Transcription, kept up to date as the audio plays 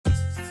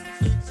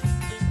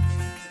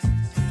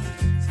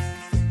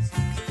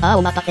ああ、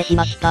お待たせし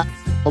ました。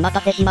お待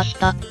たせしまし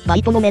た。バ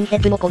イトの面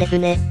接の子です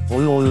ね。お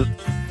うおう。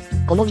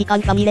この時間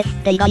ファミレスっ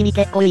て意外に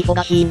結構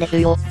忙しいんです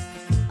よ。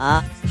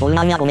ああ、そう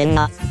なんやごめん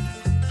な。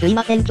すい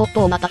ません、ちょっ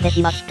とお待たせ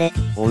しまして。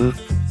おう。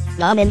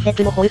ラーメン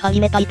接の方始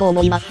めたいと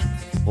思います。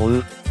お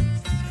う。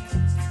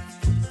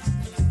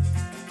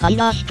はい、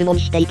じゃあ質問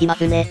していきま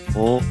すね。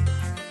おう。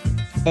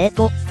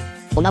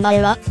お名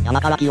前は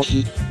山川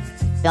清。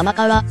山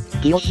川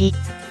清。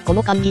こ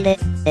の漢字で、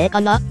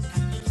かな？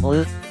お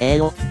う、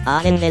よ。あ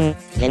あ、全然。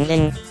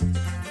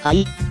は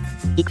い。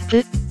いく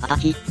つ20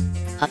歳。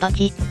20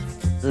歳。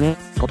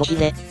今年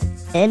で。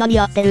何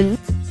やってるん？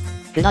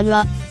普段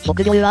は、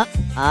職業は？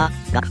ああ、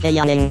学生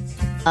やねん。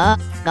ああ、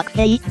学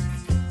生？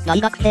大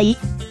学生？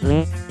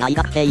大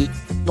学生。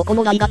どこ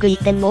の大学行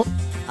ってんの？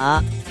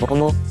ああ、そこ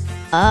の。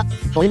ああ、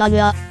そうなん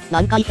や。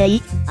何回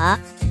生？ああ。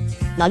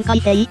何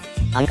回生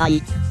？3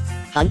回。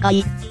3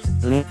回。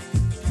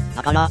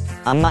だから、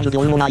あんま授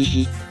業もない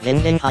し、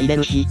全然入れ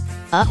るし。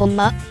ああ、ほん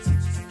ま？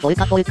そう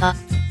か。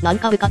なん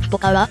か部活と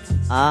かは？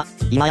ああ、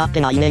今やっ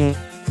てないねん。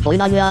そう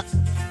なんや。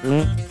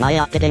前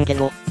やっててんけ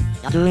ど、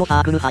野球の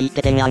サークル入っ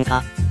ててんやん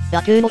か。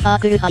野球のサー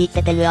クル入っ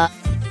ててんや。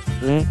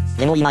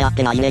でも今やっ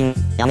てないねん。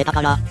やめた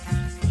から。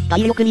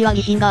体力には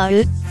自信があ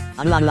る？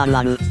あ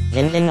る。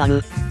全然あ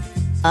る。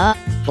あ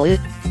あ、そう。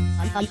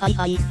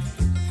はい。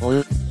お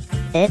う。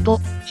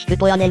シフ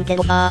トやねんけ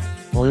どさ。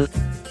おう。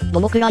ど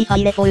のくらい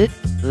入れそう？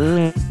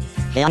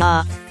せや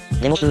な。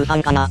でも週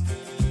3かな。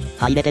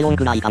入れて4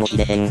くらいかもし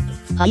れへん。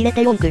入れ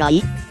て4くら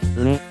い？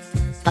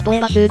例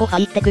えば週5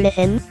入ってくれ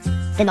へん？っ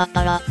てなっ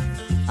たら。あ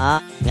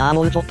あ、いや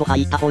もうちょっと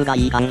入った方が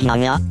いい感じな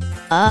んや。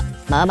あ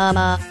あ、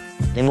まあ。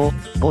でも、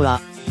5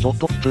は、ちょっ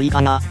ときつい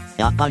かな、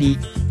やっぱり。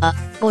あ、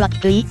5はき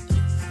つい？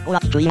 5は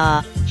きつい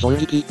な、正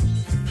直。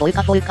そう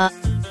か。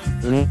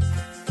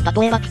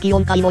例えば月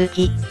4回のう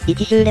ち、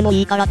1週でも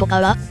いいからとか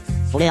は？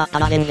それやった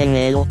ら全然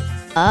ええよ。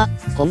あ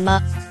あ、ほん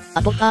ま。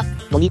あとさ、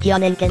土日や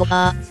ねんけど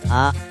さ。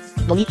ああ。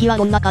土日は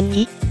どんな感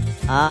じ？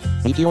あ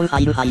あ、日曜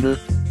入る。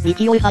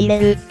日曜入れ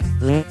る？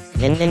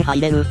全然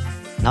入れる。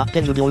だっ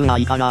て授業な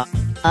いから。あ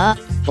あ、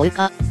そう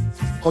か。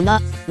ほな、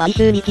毎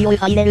週日曜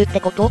入れるって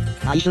こと？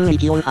毎週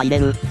日曜入れ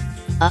る。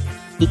あ、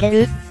いけ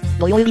る？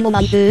土曜日も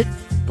毎週？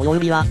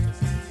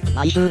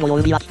毎週土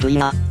曜日はきつい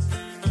な。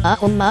ああ、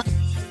ほんま？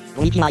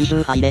土日毎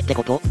週入れって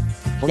こと？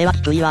それは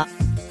きついわ。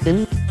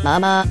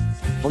まあ。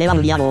それは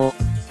無理やろ。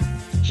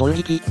正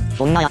直、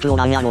そんなやつお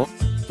らんやろ。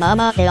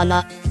まあせや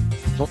な。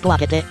ちょっと開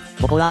けて、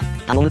そこは、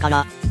頼むから。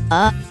あ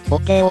あ、オ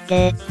ッケ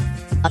ー。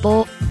あ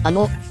と、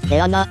せ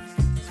やな。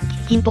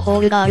キッチンとホ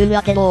ールがあるん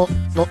やけど、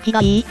どっち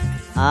がいい？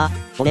ああ、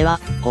それは、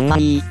ほんま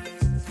にいい。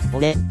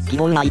俺、希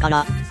望ないか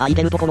ら、空い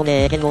てるところ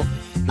でええけど、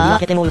開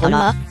けてもいいか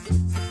な。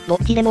どっ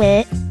ちでもえ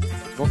え？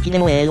どっちで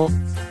もええよ。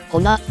ほ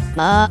な、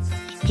まあ、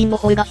キッチンの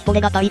方が人手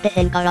が足りて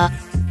へんから。あ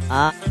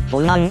あ、そ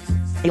うなん？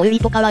料理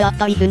とかはやっ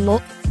たりすんの？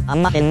あ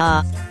んません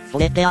な。そ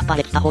れってやっぱ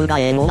できた方が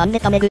ええの？なんで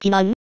タメ口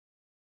なん？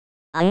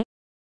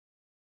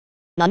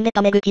なんで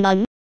タメ口な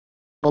ん？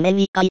ごめん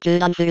一回中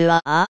断する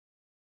わ。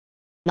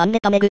なんで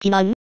タメ口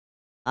なん？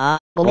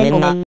ごめ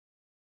ん。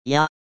い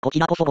や、こち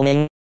らこそごめ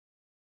ん。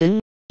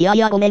い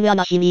やごめんや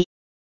なしに。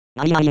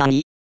な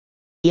に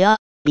いや、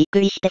びっく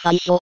りして最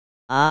初。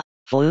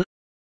そう？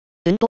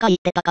とか言っ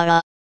てたか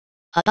ら。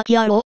二十歳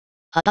やろ？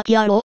二十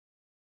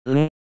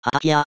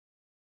歳や。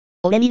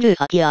俺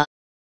28や。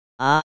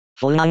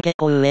そうなん結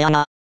構上や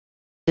な。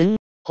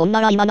ほん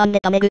なら今なんで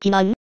タメ口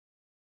なん？い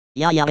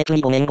や別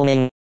にごめ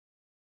ん。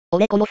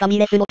俺このファミ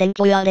レスの店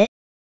長やで。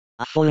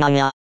そうなん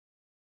や。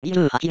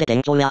28で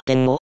店長やって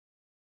んの？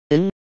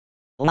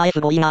お前す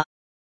ごいな。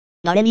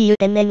誰に言う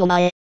てんねんお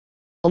前。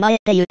お前っ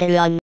て言うてる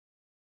やん。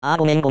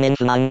ごめん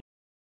すまん。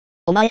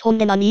お前ほん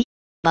で何？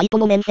バイト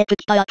の面接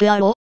来たやつや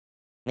ろ？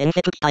面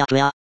接来たやつ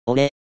や、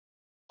俺。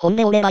ほん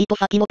で俺バイト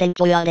先の店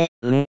長やで。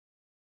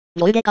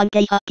上下関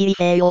係はっきり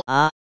せえよ。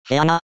せ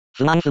やな、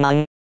すま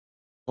ん。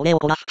俺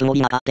怒らすつも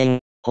りなかってん、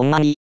ほんま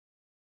に。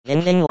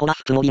全然怒ら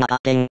すつもりなかっ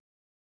てん。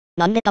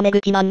なんでタメ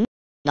口なん？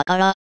だか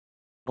ら。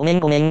ごめん、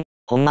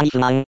ほんまにす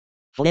まん。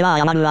それは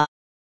謝るわ。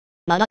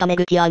まだタメ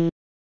口やん。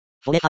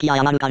それ先謝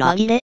るから。マ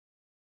ジで？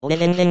俺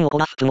全然怒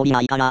らすつもり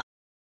ないから。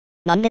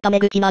なんでタメ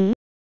口なん？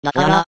だ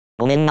から。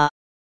ごめんな。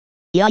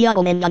いや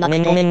ごめんじゃなく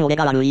て。ごめん俺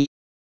が悪い。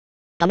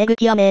タメ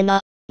口やめえ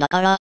な。だ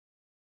から。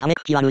タメ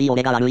口悪い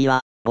俺が悪い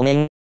わ。ごめ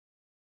ん。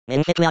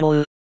面接やろ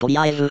う、とり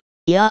あえず。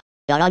いや、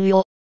やらん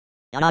よ。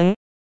やらん？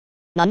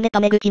なんでタ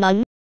メ口な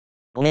ん？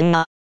ごめん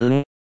な、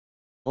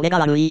俺が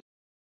悪い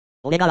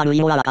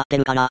のはわかって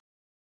るから。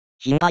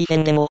心配せ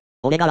んでも、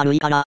俺が悪い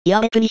から。い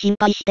や別に心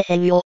配してへ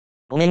んよ。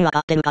ごめんわか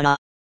ってるから。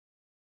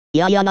い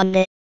やなん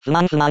で？す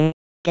まん。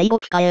敬語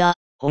使えや。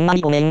ほんま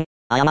にごめん、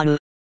謝る。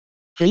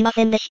すいま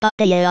せんでしたっ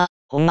て言えや。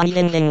ほんまに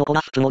全然怒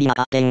らすつもりな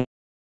かってん。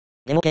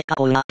でも結果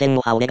こうなってん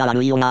のは俺が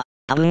悪いよな。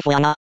多分そや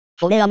な。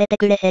それやめて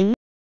くれへん？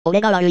俺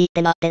が悪いっ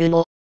てなってる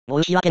の。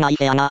申し訳ない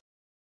せやな。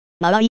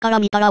周りから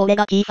見たら俺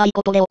が小さい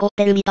ことで怒っ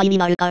てるみたいに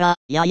なるから。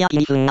いや気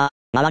にすんな。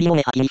周りも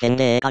目は気にせん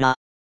でええから。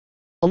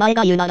お前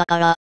が言うなだか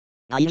ら。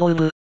大丈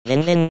夫、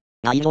全然、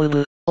大丈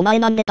夫。お前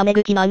なんでタメ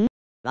口なん？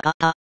わかっ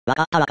た。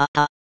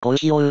こう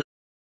しよう。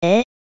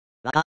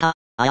わかった。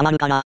謝る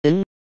から。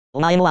お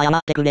前も謝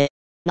ってくれ。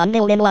なん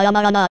で俺も謝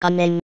らなあかん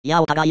ねん。い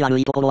やお互い悪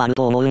いところある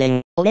と思うね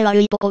ん。俺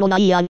悪いところな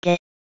いやんけ。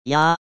い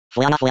や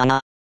そやなそや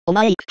な。お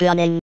前いくつや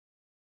ねん。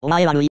お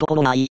前悪いとこ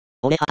ろない。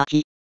俺20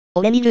歳。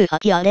俺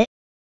28やで。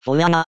そう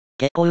やな、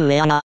結構上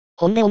やな。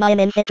ほんでお前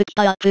面接来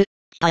たやつ。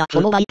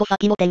そのバイト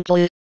先の店長。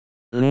絶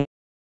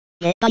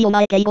対お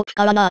前敬語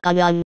使わなあかん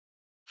やん。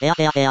せや。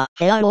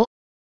せやろ。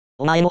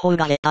お前の方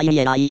が絶対に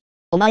偉い。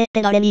お前っ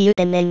て誰に言う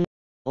てんねん。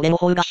俺の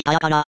方が下や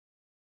から。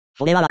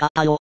それはわかっ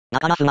たよ。だ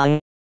からすまん。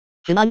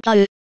すまんちゃ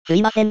う。す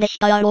いませんでし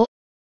たやろ。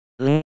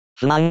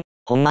すまん。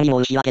ほんまに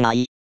申し訳な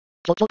い。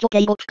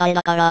敬語使え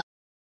だから。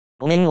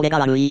ごめん俺が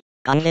悪い。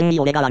完全に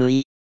俺が悪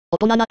い。大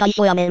人な対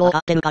処やめろ。わか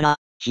ってるから、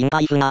心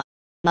配すな。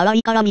周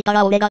りから見た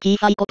ら俺が小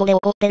さいことで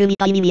怒ってるみ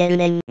たいに見える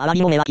ねん。周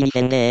りの目は気に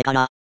せんでええか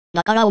ら。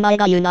だからお前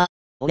が言うな。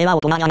俺は大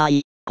人じゃな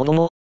い。子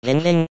供、全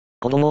然、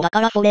子供。だ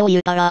からそれを言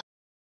うたら、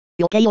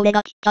余計俺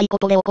がちっちゃいこ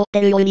とで怒っ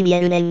てるように見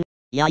えるねん。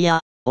いやいや、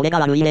俺が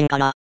悪いねんか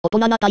ら。大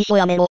人な対処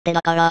やめろって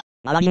だから。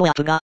周りのや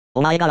つが、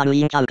お前が悪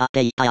いんちゃうかっ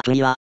て言ったやつ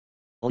には、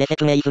俺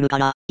説明するか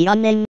ら。いら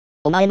んねん。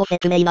お前の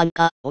説明なん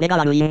か。俺が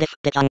悪いんですっ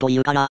てちゃんと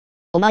言うから。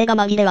お前が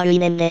マジで悪い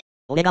ねんね。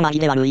俺がマジ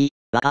で悪い。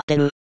わかって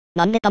る。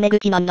なんでタメ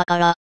口なんだか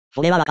ら。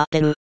それはわかって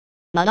る。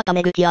まだタ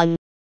メ口やん。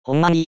ほ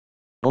んまに。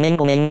ごめ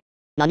ん。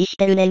何し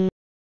てるねん。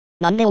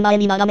なんでお前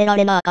に眺めら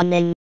れなあかん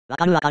ねん。わ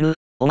かる。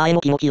お前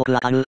も気持ちよくわ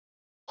かる。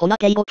ほな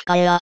敬語使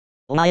えや。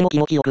お前も気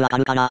持ちよくわか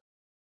るから。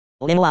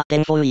俺もあって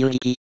んそういう時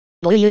期。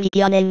どういう時期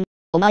やねん。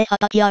お前20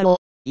歳やろ。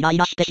イライ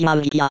ラしてしま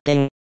う時期やって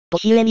ん。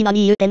年上に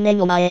何言うてんね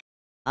んお前。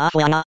ああそ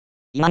やな。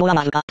今のは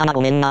まずかったな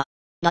ごめんな。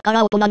だか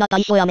ら大人な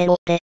対処やめろっ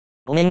て。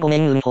ごめん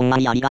ほんま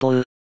にありがと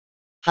う。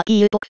先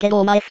言うとくけど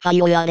お前不採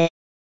用やで。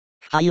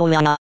不採用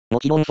やな。も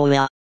ちろんそう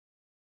や。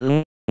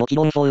もち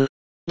ろんそう。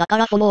だか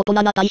らその大人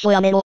な対処や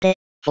めろって、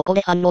そこ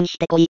で反論し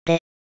てこいって。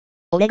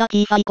俺が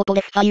小さいこと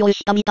で不採用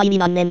したみたいに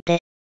なんねんって。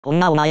こん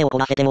なお前怒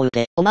らせてもう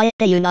て。お前っ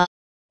て言うな。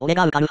俺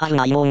が受かるはず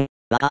ないもん、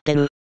わかって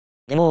る。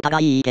でもお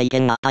互いいい経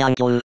験なったやん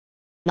今日。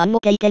なんの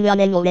経験や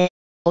ねん俺。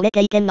俺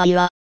経験ない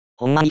わ。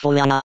ほんまにそう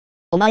やな。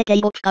お前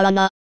敬語使わ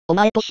な。お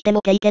前として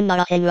も経験な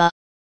らへんわ。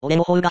俺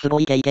の方がすご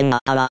い経験なっ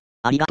たわ。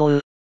ありがと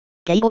う。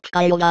敬語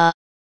使えよな。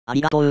あ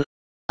りがとう。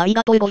あり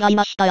がとうござい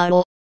ましたや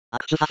ろ。握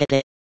手させ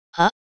て。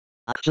は？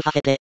握手さ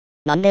せて。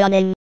なんでや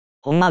ねん。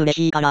ほんま嬉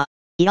しいから。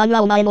いらん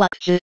わお前の握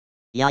手。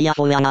いや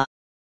そうやな。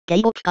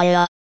敬語使え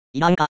や。い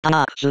らんかった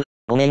な握手。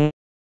ごめん。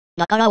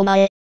だからお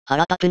前、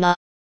腹立つな。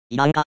い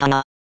らんかった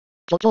な。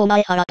お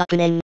前腹立つ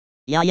ねん。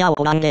いや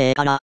怒らんでええ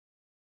から。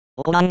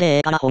怒らんでえ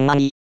えからほんま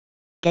に。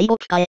敬語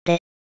使えっ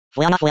て。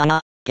そや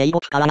な。敬語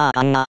使わなあ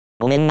かんな。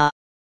ごめんな。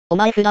お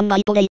前普段バ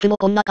イトでいつも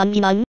こんな感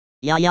じなん？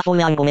いやそう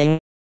やんごめん。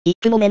い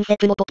つも面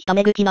接の時タ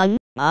メ口なん？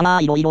ま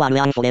あいろいろある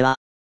やんそれは。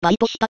バイ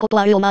トしたこと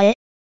あるお前？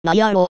ない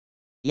やろ。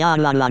いやあ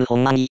るほ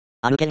んまに。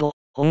あるけど、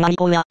ほんまに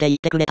こうやって言っ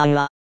てくれたん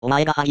は、お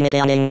前が初めて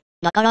やねん。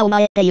だからお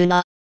前って言う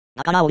な。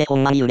だから俺ほ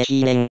んまに嬉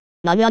しいねん。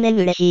なんやねん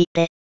嬉しいっ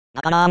て。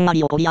だからあんま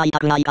り怒り合いた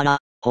くないから、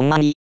ほんま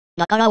に。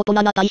だから大人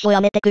な対処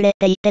やめてくれっ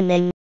て言ってんね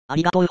ん。あ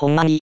りがとうほん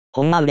まに、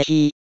ほんま嬉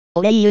しい。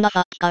俺言うな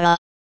さっきから。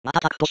また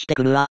タクトして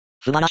くるわ。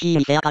素晴らしい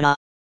店やから。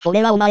そ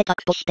れはお前タ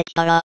クトしてき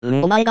たら、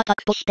お前がタ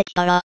クトしてき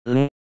たら、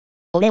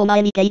俺お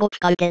前に敬語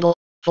使うけど、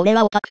それ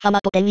はお客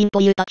様と店員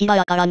という立場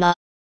やからな。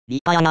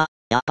立派やな、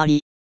やっぱ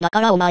り。だか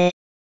らお前、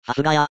さ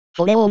すがや。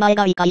それをお前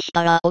が理解し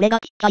たら俺が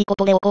ちっちゃいこ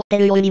とで怒って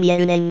るように見え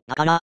るねん。だ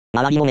から、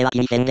周りの目は気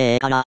にせんでええ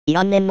から。い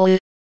らんねんもう。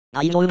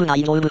大丈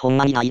夫ほん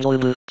まに大丈夫。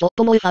ちょっ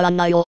ともう触らん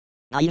なよ。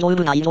大丈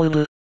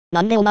夫。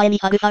なんでお前に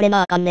ハグされ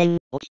なあかんねん。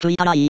落ち着い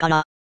たらいいか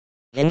ら。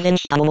全然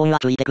下のもんは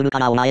ついてくるか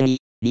らお前に、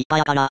立派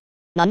やから。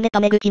なんでタ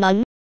メ口な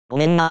ん？ご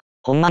めんな、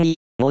ほんまに、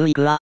もう行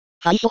くわ。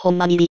最初ほん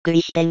まにびっく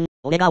りしてん。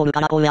俺がおるか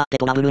らこうやって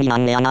トラブルにな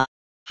んねやな。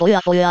そや。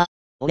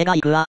俺が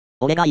行くわ。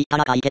俺が行った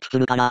ら解決す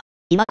るから。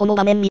今この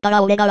画面見た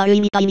ら俺が悪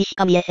いみたいにし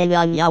か見えへん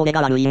やん。いや俺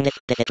が悪いんです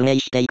って説明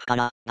していくか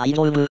ら、大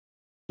丈夫。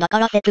だか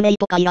ら説明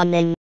とかいらん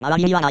ねん。周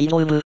りには大丈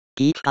夫。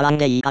気使わん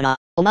でいいから。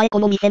お前こ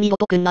の店にご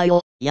とくんな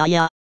よ。い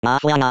や、まあ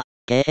そやな、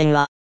けえへん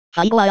わ。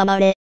最後謝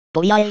れ。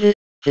とりあえず、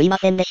すいま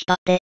せんでしたっ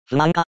て。す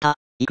まんかった。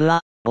行く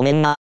わ、ごめ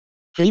んな。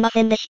すいま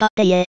せんでしたっ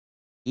て言え。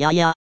い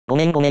や、ご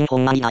めんほ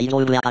んまに大丈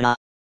夫やから。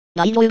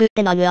大丈夫っ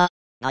てなんや。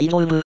大丈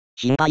夫、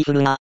心配す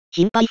るな。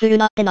心配する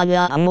なってなん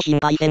や。なんも心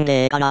配せん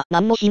でええから。な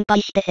んも心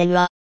配してへん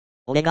わ。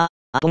俺が、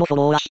後のフォ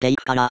ローはしてい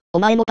くから。お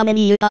前のため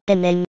に言うたって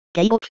んねん。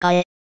敬語使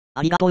え。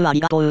ありがと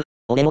う。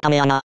俺のため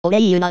やな。俺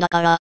言うなだ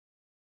から。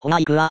ほな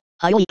行くわ。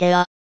はよ行け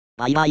や。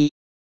バイバイ。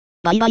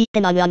バイバイっ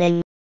てなんやね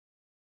ん。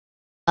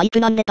あいつ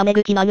なんでタメ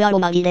口なんやろ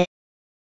マジで。